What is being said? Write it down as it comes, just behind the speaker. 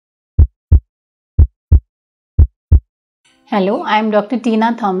Hello, I am Dr.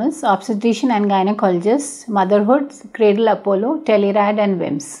 Teena Thomas, obstetrician and gynecologist, motherhood, Cradle Apollo, Telerad and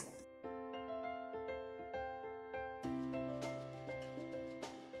WIMS.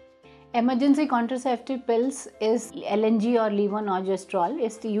 Emergency contraceptive pills is LNG or Levonorgestrel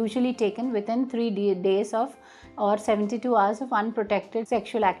is usually taken within 3 days of or 72 hours of unprotected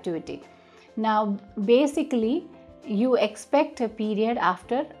sexual activity. Now, basically, you expect a period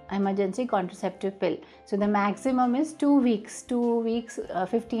after emergency contraceptive pill. So the maximum is 2 weeks,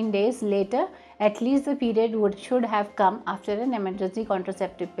 15 days later, at least the period should have come after an emergency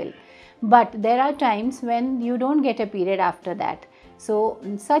contraceptive pill. But there are times when you don't get a period after that. So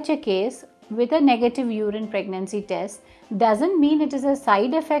in such a case, with a negative urine pregnancy test doesn't mean it is a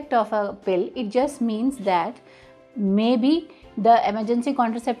side effect of a pill. It just means that maybe the emergency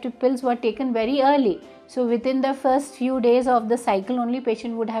contraceptive pills were taken very early. So within the first few days of the cycle only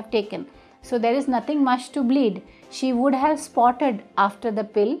patient would have taken. So there is nothing much to bleed. She would have spotted after the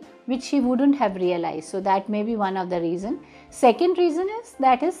pill, which she wouldn't have realized. So that may be one of the reason. Second reason is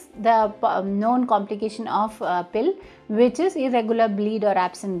that is the known complication of pill, which is irregular bleed or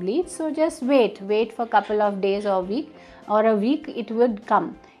absent bleed. So just wait for a couple of days or a week, it would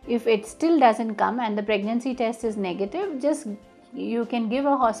come. If it still doesn't come and the pregnancy test is negative, just you can give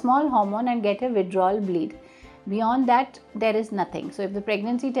a small hormone and get a withdrawal bleed. Beyond that, there is nothing. So if the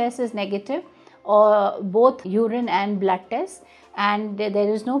pregnancy test is negative or both urine and blood tests and there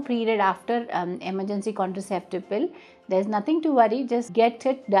is no period after emergency contraceptive pill, there is nothing to worry. Just get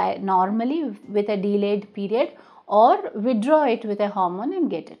it normally with a delayed period or withdraw it with a hormone and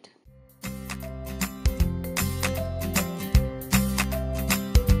get it.